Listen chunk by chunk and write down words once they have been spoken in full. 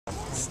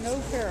Snow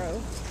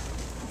Pharaoh.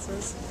 It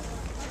says.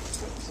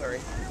 Sorry.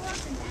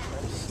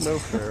 Snow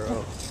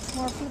Pharaoh.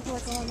 More people are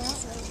going out.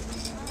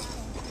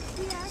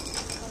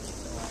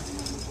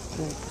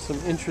 Some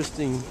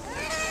interesting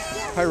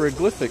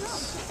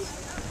hieroglyphics.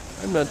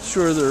 I'm not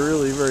sure they're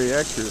really very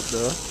accurate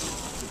though.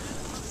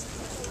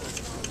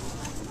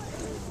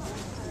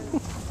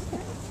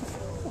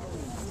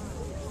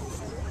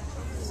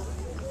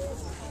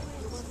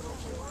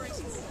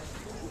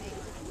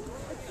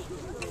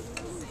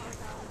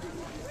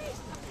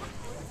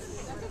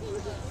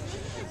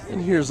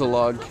 And here's a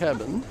log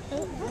cabin.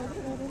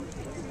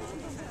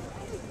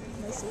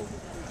 Nice little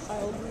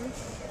tiled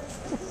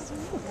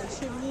roof.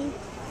 Chimney.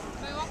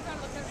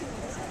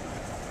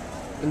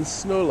 And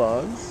snow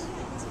logs.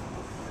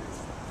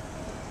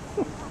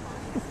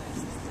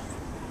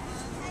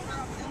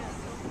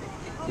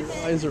 Your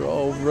eyes are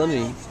all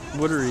runny,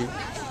 watery.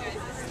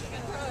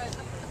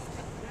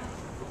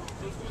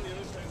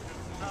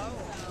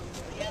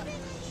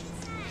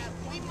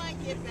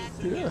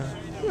 Yeah,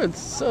 it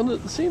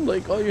seemed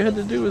like all you had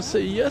to do was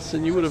say yes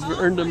and you would have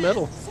earned a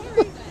medal.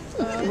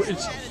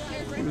 Which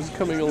he was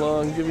coming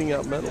along giving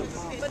out medals.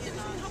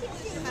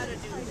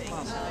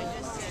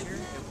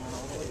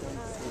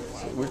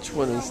 So which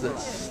one is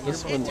this?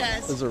 This one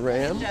is a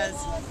ram? Good.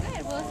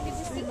 Well,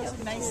 it's good to see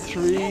you. Nice to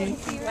Three.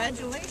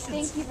 Congratulations.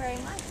 Thank you very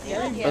much.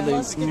 Are they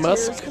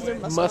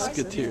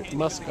musketeers?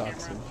 Musk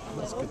oxen.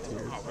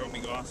 Musketeers. Oh, that would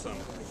be awesome.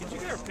 Could you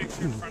get a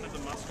picture in front of the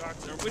musk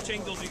ox? Or which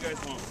angle do you guys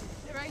want?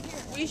 Right here.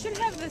 We should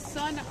have the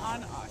sun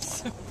on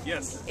us.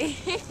 Yes.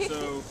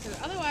 So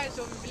Otherwise,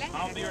 it'll be black.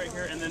 I'll be right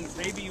here, and then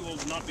baby will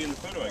not be in the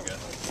photo, I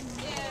guess.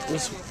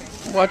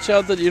 Just watch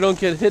out that you don't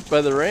get hit by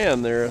the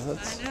ram there.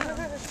 That's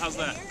How's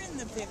that? You're in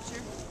the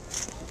picture.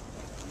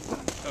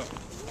 Oh.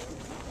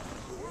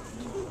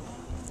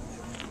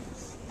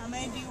 How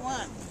many do you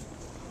want?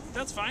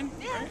 That's fine.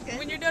 Yeah, okay.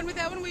 When you're done with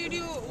that one, will you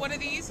do one of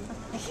these?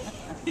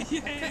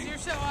 Because you're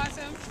so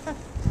awesome.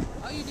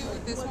 All you do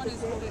with this one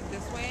is hold it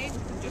this way.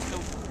 And just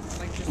don't,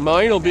 like, just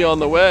mine will be on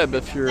the web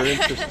if you're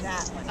interested.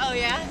 Oh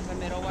yeah. The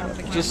middle one with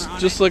the camera on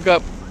Just it. look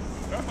up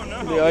Oh,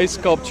 no. the ice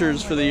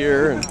sculptures for the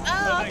year, and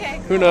Oh, okay.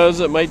 who knows?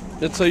 It's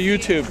a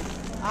YouTube. It's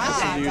a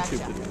Ah, YouTube gotcha.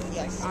 video.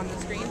 Yes. On the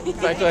screen. In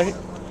fact,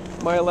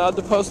 am I allowed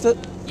to post it?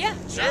 Yeah.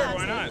 Sure, yeah,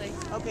 why not?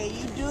 absolutely. Okay,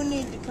 you do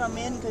need to come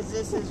in because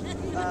this is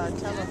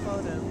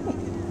telephoto.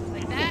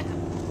 Like that.